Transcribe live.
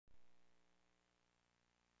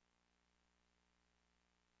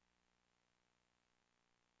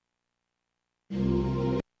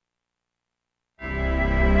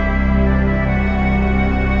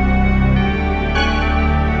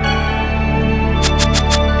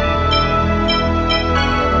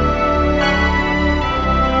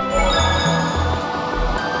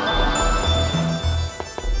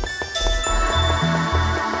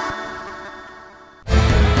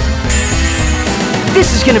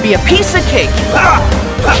is gonna be a piece of cake! Out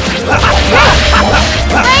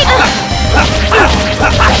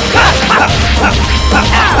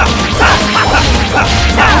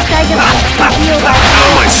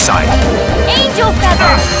of my sight! Angel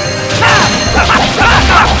feathers!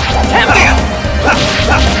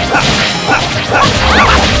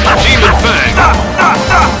 Demon fang!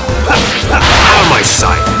 Out of my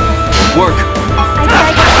sight! Work! I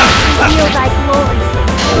beg of you, reveal thy glory.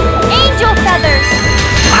 Angel feathers!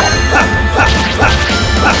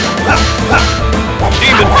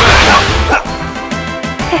 Demon fang!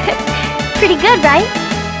 Pretty good, right?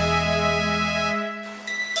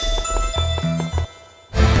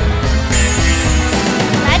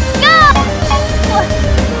 Let's go!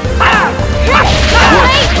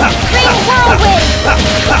 Raine whirlwind!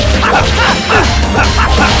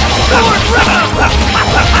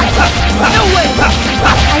 No way!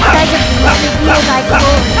 I beg of you, reveal thy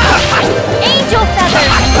glory. Angel feathers!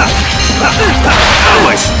 Out of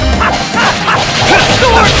my sight!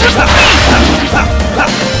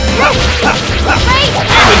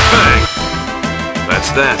 Demon fang!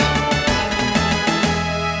 That's that.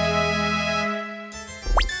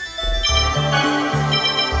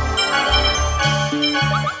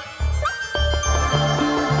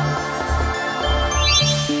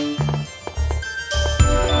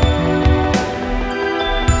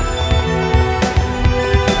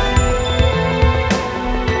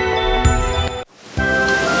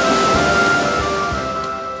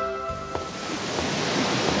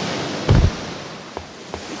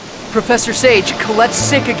 Professor Sage, Colette's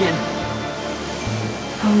sick again.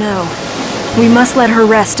 Oh no. We must let her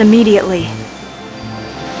rest immediately.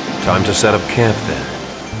 Time to set up camp then.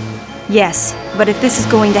 Yes, but if this is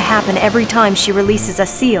going to happen every time she releases a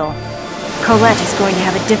seal, Colette is going to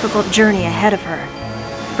have a difficult journey ahead of her.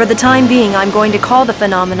 For the time being, I'm going to call the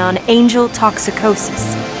phenomenon Angel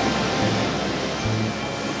Toxicosis.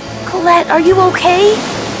 Colette, are you okay?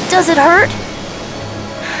 Does it hurt?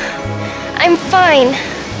 I'm fine.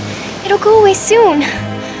 It'll go away soon.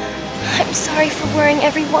 I'm sorry for worrying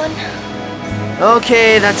everyone.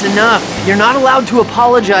 Okay, that's enough. You're not allowed to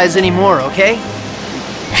apologize anymore, okay?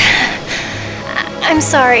 I'm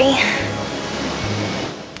sorry.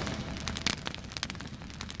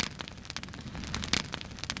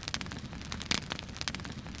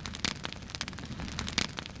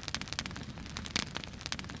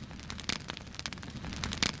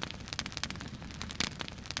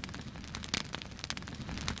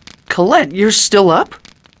 Colette, you're still up?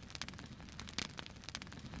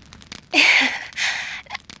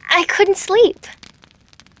 I couldn't sleep.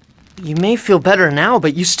 You may feel better now,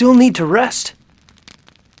 but you still need to rest.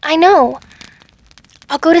 I know.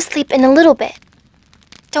 I'll go to sleep in a little bit.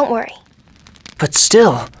 Don't worry. But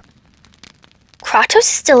still... Kratos is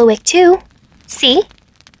still awake too. See?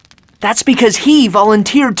 That's because he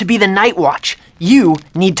volunteered to be the Night Watch. You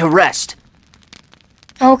need to rest.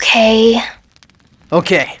 Okay.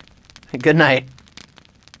 Okay. Good night.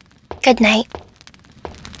 Good night.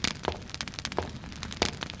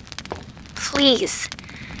 Please,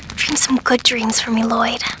 dream some good dreams for me,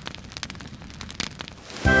 Lloyd.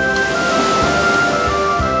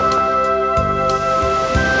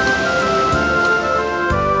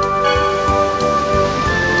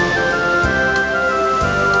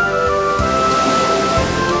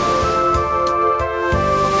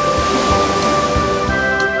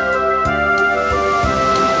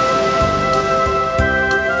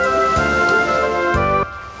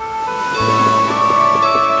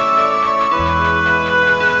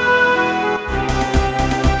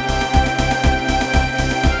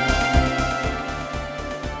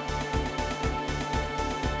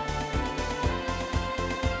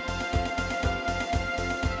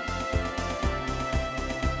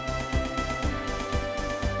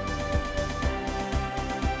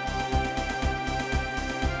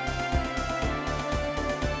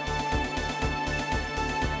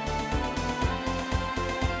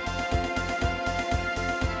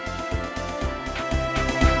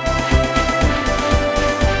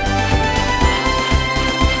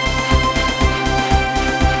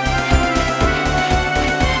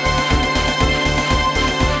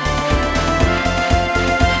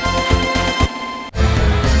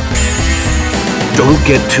 Don't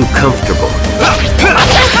get too comfortable.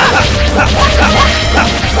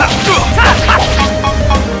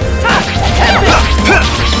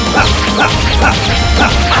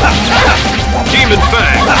 Demon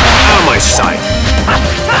fang, out of my sight.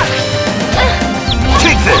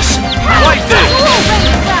 Take this, lightning.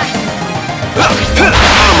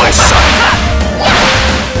 Out of my sight.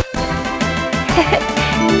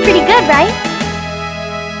 Pretty good, right?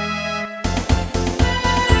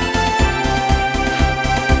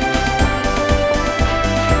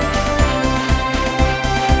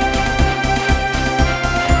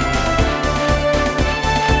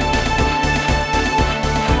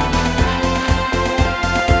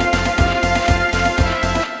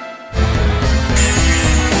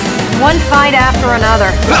 One fight after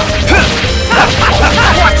another.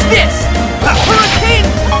 Watch this! Hurricane!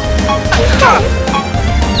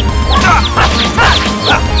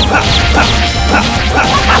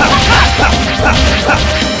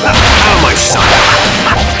 Out of my sight!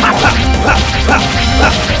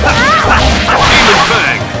 Demon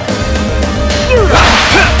Fang!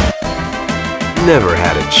 Never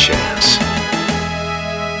had a chance.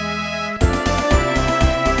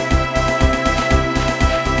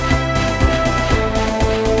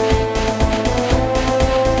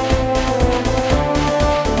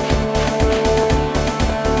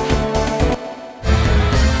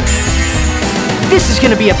 This is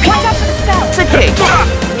gonna be a Watch out for the spell! It's a cake!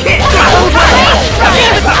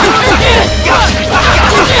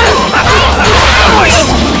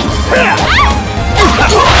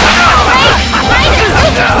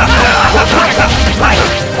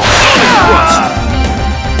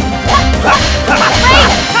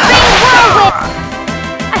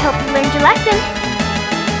 I hope you learned your lesson.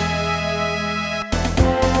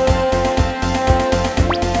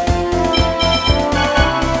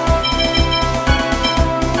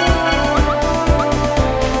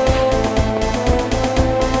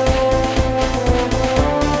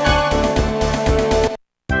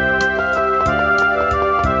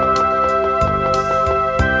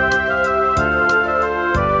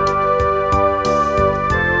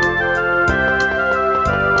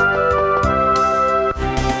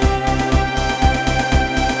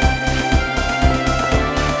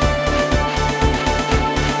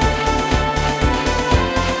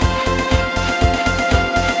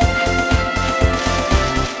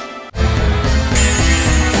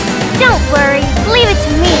 Don't worry, leave it to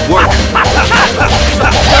me. Work!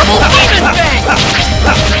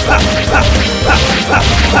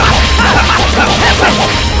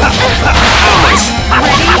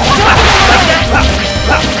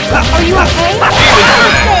 Are you okay?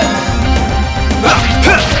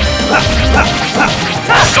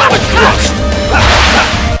 Sonic thrust!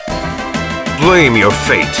 Blame your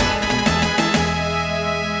fate.